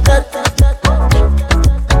move like that.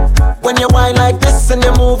 When you whine like this and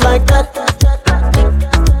you move like that.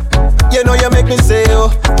 You know you make me say,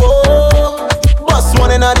 oh, oh. Bust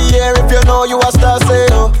one in the air if you know you a star, say,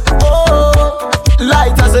 oh, oh.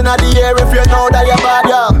 Lighters in the air if you know that you're bad,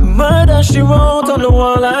 yeah. Murder she wrote on the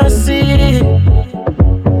wall, I see.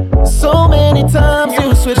 So many times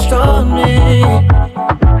you switched on me.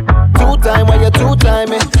 2 time when you 2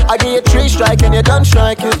 time me. I give you 3 strike and you done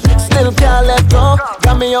strike it. Still can't let go,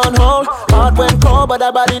 got me on hold. Heart went cold but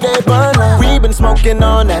that body they burn like. We been smoking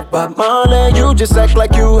on that Bob Marley. You just act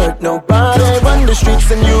like you hurt nobody. Run the streets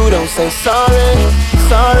and you don't say sorry,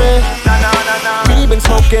 sorry. We been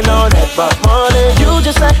smoking on that Bob Marley. You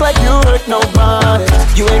just act like you hurt nobody.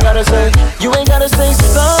 You ain't gotta say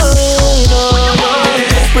sorry, no, no.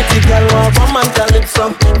 Pretty girl, walk on man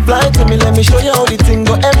calypso. Fly to me, let me show you how the thing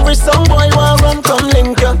go. Every song boy want run, come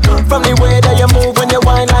link ya. From the way that you move when you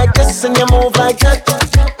whine like this and you move like that.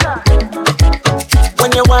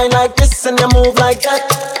 When you whine like this and you move like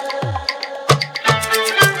that.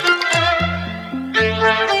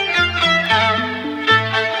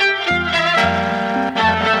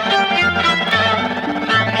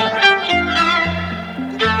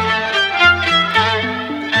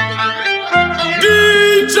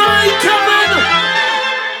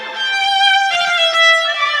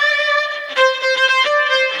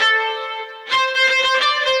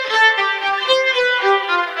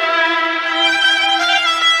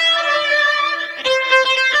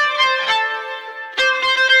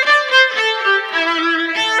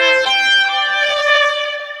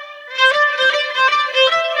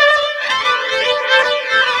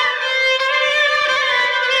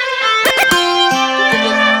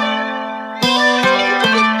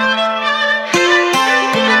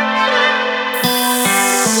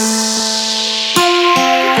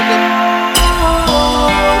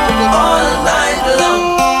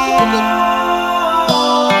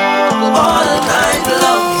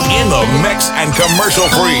 And commercial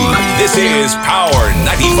free. This is Power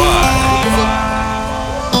 95.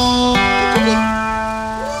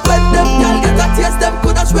 When them girl get a taste, them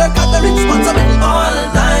coulda swear got the responsible all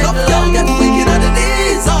night. Some girl get wicked on the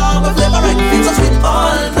knees, oh, my flavor right feels so sweet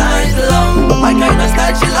all night long. My kind of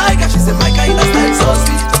style she like, and she said my kind of style so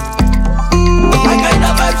sweet. My kind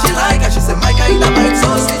of vibe she like, and she said my kind of vibe so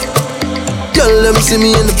sweet. Girl, let me see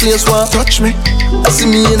me in the place, want touch me. I see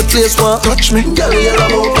me in the place, want touch me. Girl, you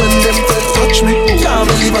love out when them touch me. Can't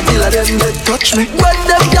believe until I them touch me. When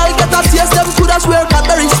them girl get a taste, them coulda swear got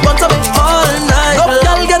the responsible all night. Up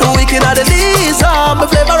girl get wicked at the knees, oh, my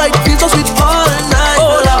flavor right feels so sweet all night.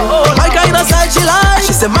 Oh Lord, my kind of style she like.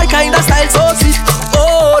 She said my kind of style so sweet.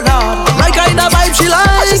 Oh Lord, my kind of vibe she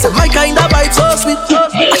like. She said my kind of vibe so sweet.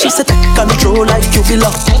 She said take control like you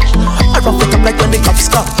belong. I rough it up like when the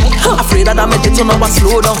cops come. Afraid that I make it so now I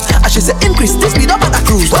slow down. And she said increase the speed up at a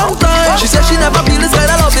cruise. One time she said she never feel this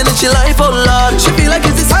kind of loving in she life, oh Lord. She feel like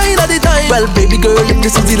it's the sign of the time. Well baby girl, if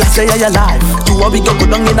this is the last day of your life, you want me go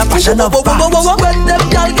down in a passion of vibes. When them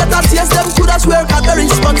girl get a taste, them coulda swear got the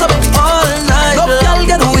responsible all night. Love girl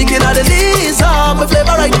get wicked at the knees, oh, my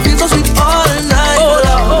flavor right feels so sweet all night. Oh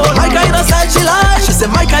Lord, my kind of style she like. She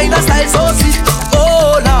said my kind of style so sweet.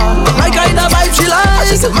 Oh Lord, my kind of vibe she like.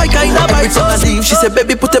 She said my kind of vibe so sweet. She said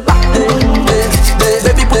baby put it back there,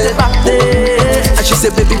 baby put it back there. And she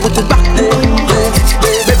said baby put it back there,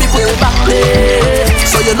 baby put it back there.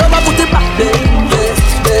 So you know I put it back there,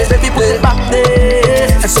 baby put it back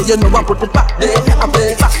there. And so you know I put it back there, I put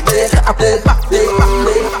it back there, I put it back there, back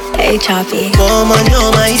there. Hey Choppy, woman,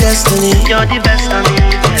 you're my destiny. You're the best of me.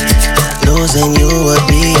 Losing you would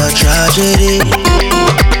be a tragedy.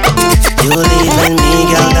 You leaving me,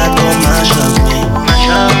 girl, that gon' mash up me. Mash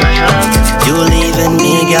up, mash up. You leaving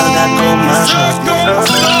me, girl, that gon' mash up me.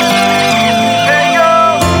 Hey yo,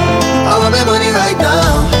 I want my money right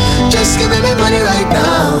now. Just give me my money right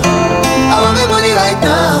now. I want my money right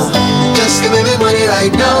now. Just give me my money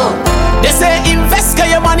right now. They say invest,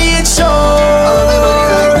 get your money in show. I want my money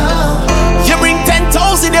right now. You bring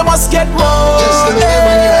 10,000, you must get more. Just give me my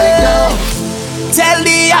money right now. Tell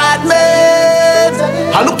the hard man,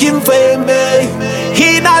 I'm looking for him,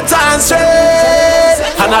 he not answering,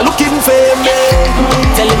 and I'm looking for him.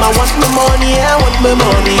 Tell him I want my money, I want my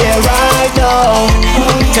money, yeah, right now.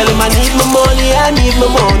 Tell him I need my money, I need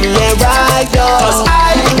my money, yeah, right now. Cause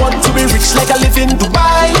I want to be rich like I live in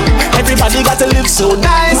Dubai. Everybody got to live so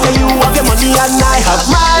nice. So you have your money and I have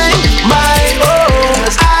mine, oh.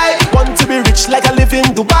 I want to be rich like I live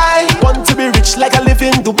in Dubai. Want to be rich like I live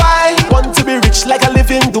in Dubai. Want to be rich like I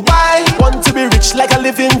live in Dubai. Want to be rich like I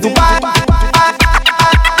live in Dubai.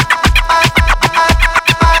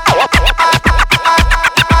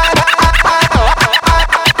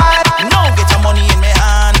 Now get your money in my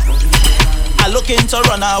hand. I looking to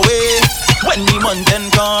run away. when the mountain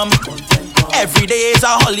come. Every day is a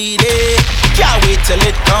holiday, can't wait till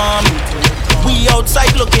it come. We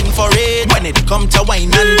outside looking for it when it come to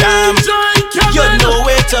wine and jam. You know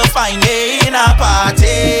where to find it in a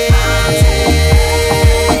party.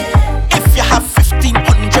 If you have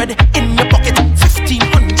 1,500 in your pocket,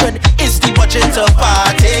 1,500 is the budget to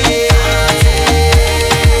party.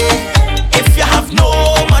 If you have no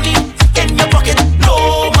money in your pocket,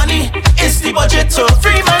 no money is the budget to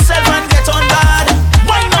free myself and get on bad.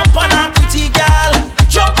 Wine up on a pretty girl,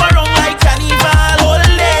 jump around like carnival.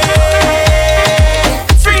 Ole,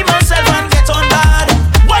 free myself and get on bad.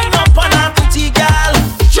 Wine up on a pretty girl,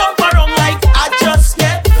 jump around like I just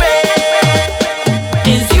get paid.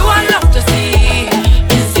 Is you I love to see?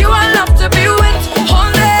 Is you I love to be with?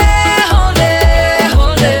 Hold it, hold it,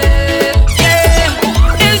 hold it.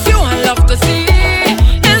 Yeah. Is you I love to see?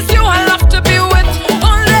 Is you I love to be with?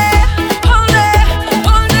 Hold it, hold it,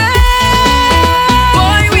 hold it.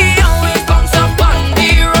 Boy, we always bounce up on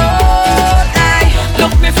the road. Ay,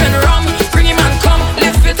 look me friend rum, bring him and come,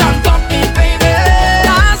 lift it and bump me, baby.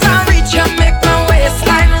 As I reach you, make my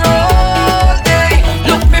waistline roll. Ay,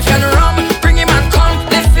 look me friend rum, bring him and come,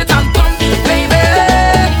 lift it and bump me, baby.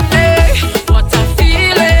 Ay, what a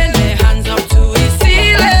feeling, my hands up to the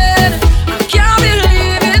ceiling. I can't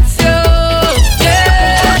believe it's you.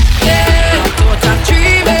 Yeah, yeah. I thought I'm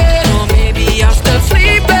dreaming, or maybe I'm still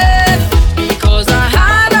sleeping, because I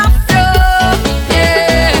had a few.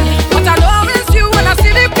 Yeah, but I know it's you when I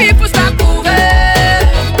see the people start moving,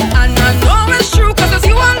 and I know it's true 'cause it's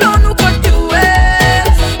you alone who could do it.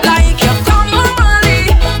 Like you come on early,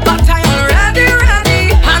 but I'm already ready.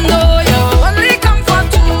 I know you only come for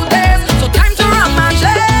 2 days, so time to run my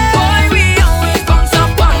chest. Boy, we always bounce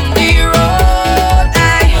up on the road.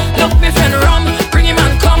 Ay, look me friend rum, bring him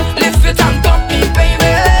and come, lift it and bump me,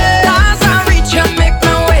 baby. As I reach you, make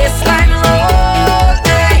my waistline roll.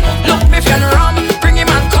 Ay, look me friend rum, bring him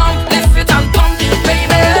and come, lift it and bump me,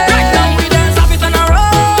 baby. Right now we dance, have it on a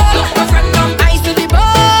roll. Look my friend come, ice to the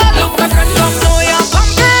ball. Look my friend come, know you're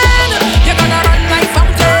pumping. You're gonna run like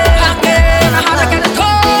fountain. Again, I had to get a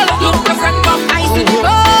call. Look my friend come, ice to the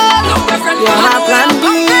ball. Look my friend come, know you're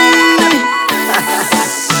pumping.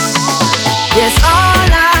 Yes,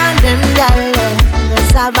 all of them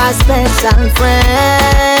girls have a special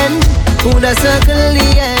friend who the circle the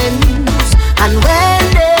ends. And when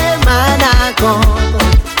they man a come,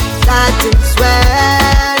 that is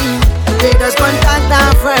when they just contact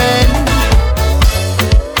their friend.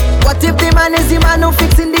 What if the man is the man who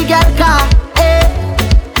fixing the girl car? Eh?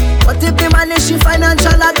 What if the man is she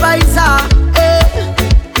financial advisor? Eh?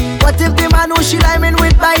 What if the man who she liming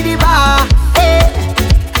with by the bar? Eh?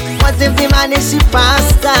 What if the man is she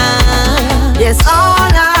pastor? Yes,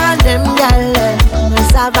 all of them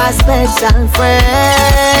girls have a special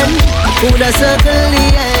friend who the circle the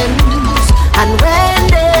ends. And when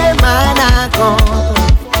the man a come,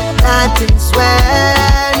 that is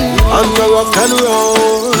when on the rock and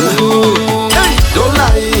roll. Hey, don't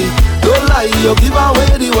lie, you give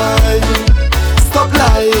away the wine. Stop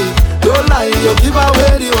lying, don't lie, you give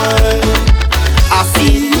away the wine. I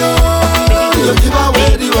see you give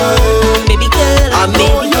away the wine. Baby girl, I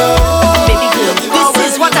know you. Baby girl,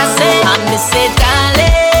 this is what I say. I'm the say, darling,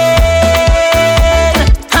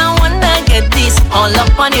 I wanna get this all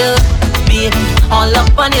up on you, baby, all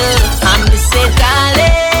up on you. I'm the say,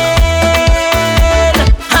 darling,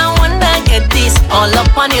 I wanna get this all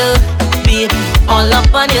up on you, baby, all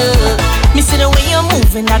up on you. Me see the way you're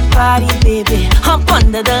moving that body, baby, up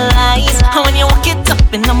under the lights. And when you walk it up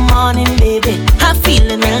in the morning, baby, I'm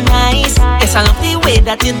feeling real nice. Yes, I love the way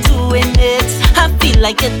that you're doing it. I feel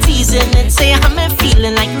like you're teasing it. Say I'm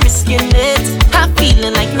feeling like risking it. I'm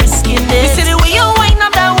feeling like risking it. Me see the way you wind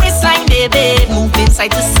up that waistline, baby, moving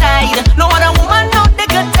side to side. No other woman out there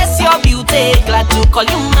could test your beauty. Glad to call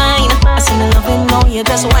you mine. I see me loving now, you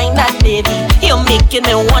just wind that, baby. You're making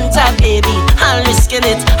me want that, baby. I'm risking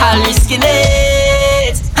it, I'm risking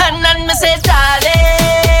it. And then me say, darling,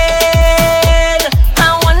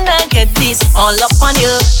 I wanna get this all up on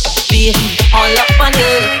you, baby, all up on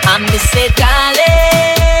you. And me say, darling,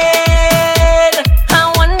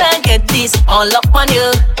 I wanna get this all up on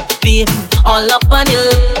you, baby, all up on you.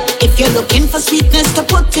 If you're looking for sweetness to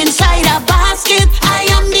put inside a basket, I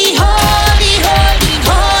am the whole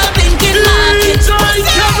thinking market.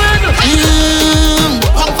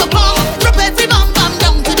 Pump for pump, rub every bum bum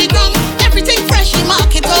down to the ground. Everything fresh, you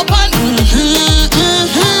market open. If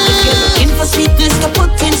you're looking for sweetness to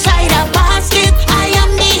put inside a basket, I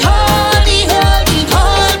am the whole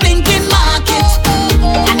thinking market.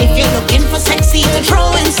 And if you're looking for sexy to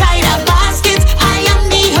throw inside a basket, I am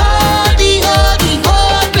the whole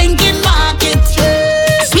blinking market.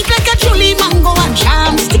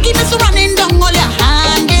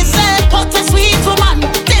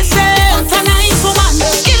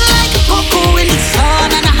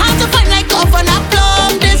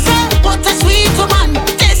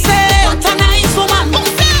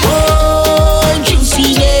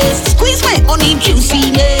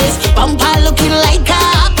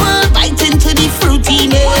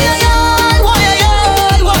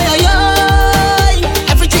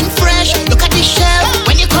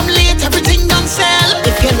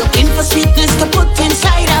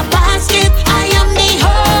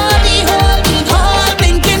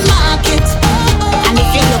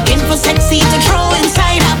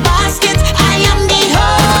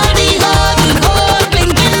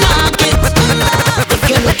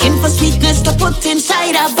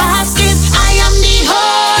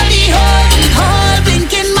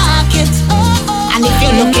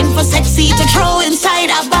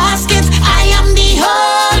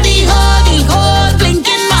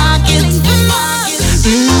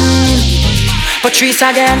 streets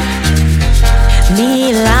again.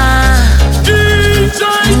 Mila. DJ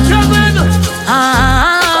Kevin.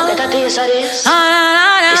 Come get a taste of this.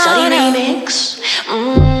 This a remix.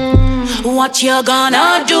 What you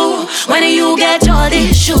gonna do when you get all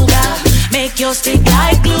this sugar? Make your stick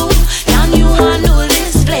like glue. Can you handle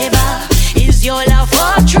this flavor? Is your love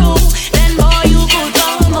for true? Then boy you could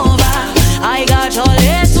come over. I got all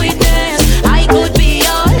this sweetness. I could be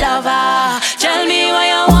your lover. Tell me what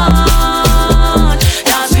you want.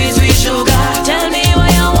 That sweet, sweet sugar. Tell me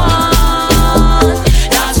what you want.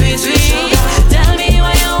 That sweet, sweet. Tell me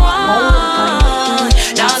what you want.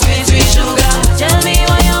 That sweet, sweet sugar. Tell me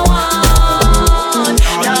what you want.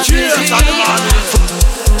 That sweet, sweet.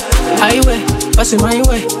 Highway, passing my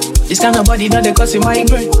way. This kind of body not they cause you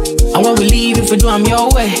migraine. I won't believe if you do I'm your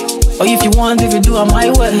way. Or if you want, if you do I'm my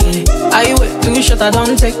way. Highway, 2 shot I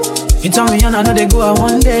don't take. You tell me and I know they go out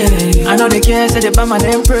one day. I know they care, say they buy my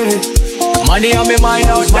name pray. Money on me mind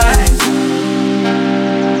outside.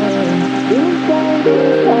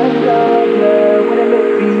 When they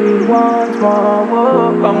make me want more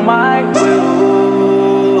work on my will.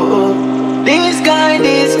 This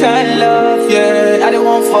kind love, yeah. I don't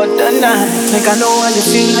want for the night. Make I know how you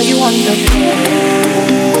feel, how you want the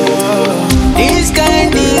This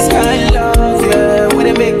kind love, yeah. When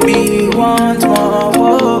they make me want more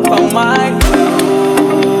work on my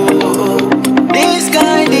will. This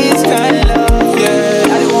kind love, yeah.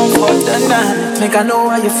 I don't want for the night. Make I know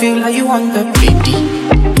how you feel, how you want the baby.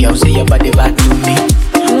 Girl say your body back to me.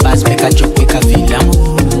 Pass make a joke, make a feel am.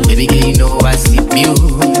 Baby girl you know I see you.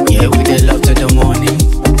 Yeah, with the love to the morning.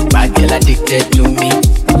 Bad girl addicted to me.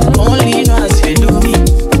 Only you know how to do me.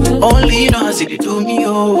 Only you know how to do me.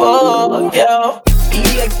 Oh, yeah.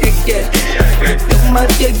 Yeah. You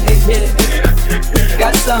must take the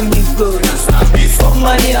got something good. For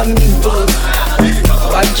money I'm in good.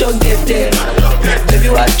 Watch you get there. Baby,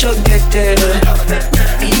 watch you get there.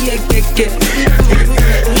 Yeah.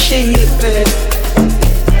 Shake it,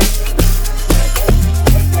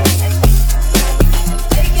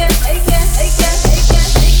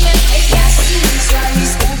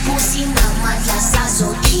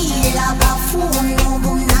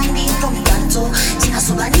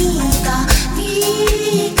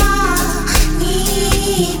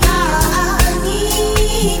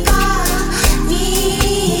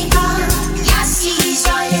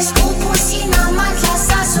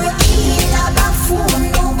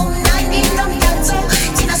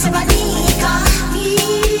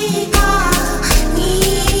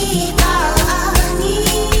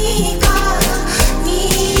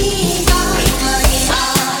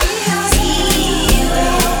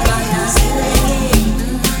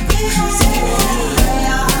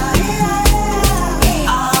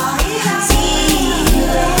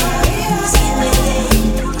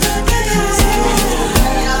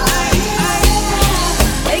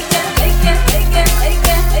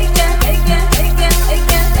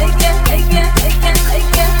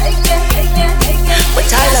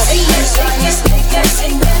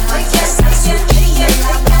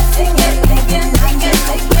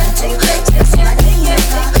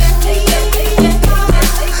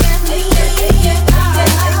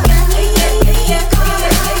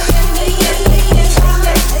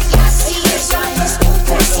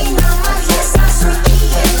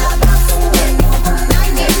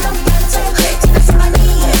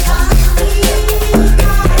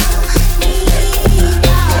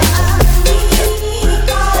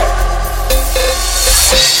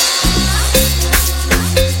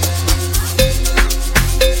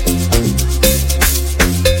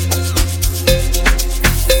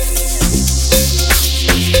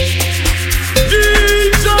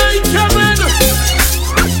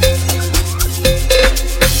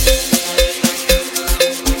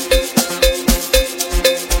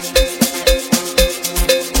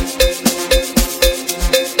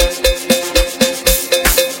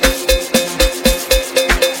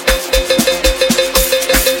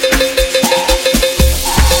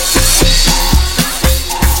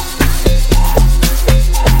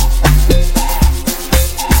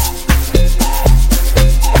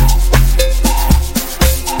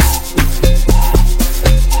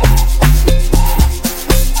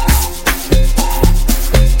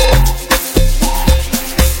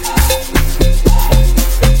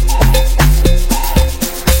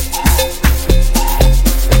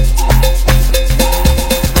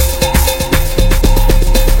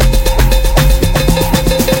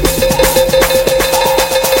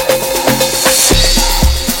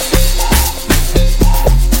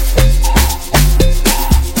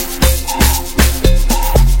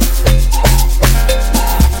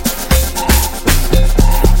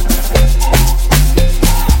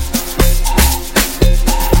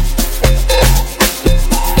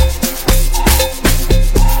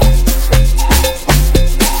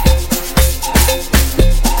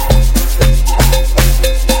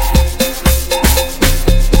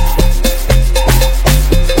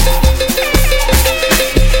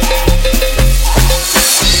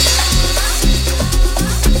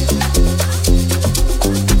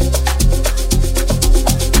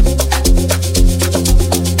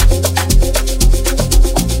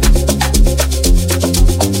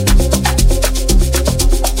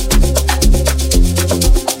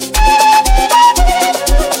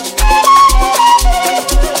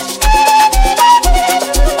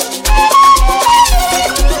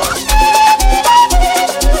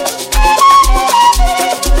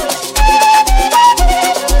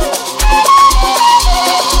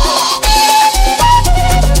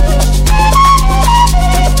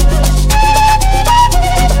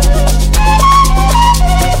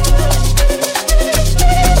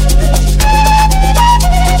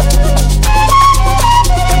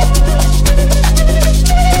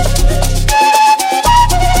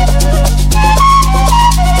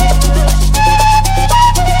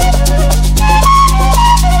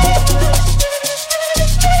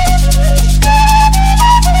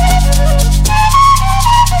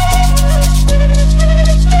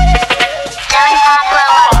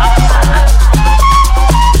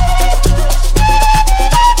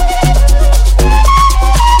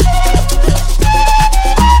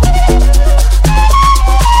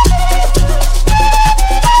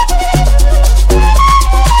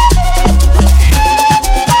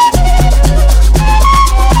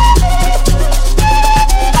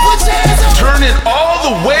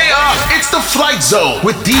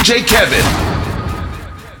 with DJ Kevin.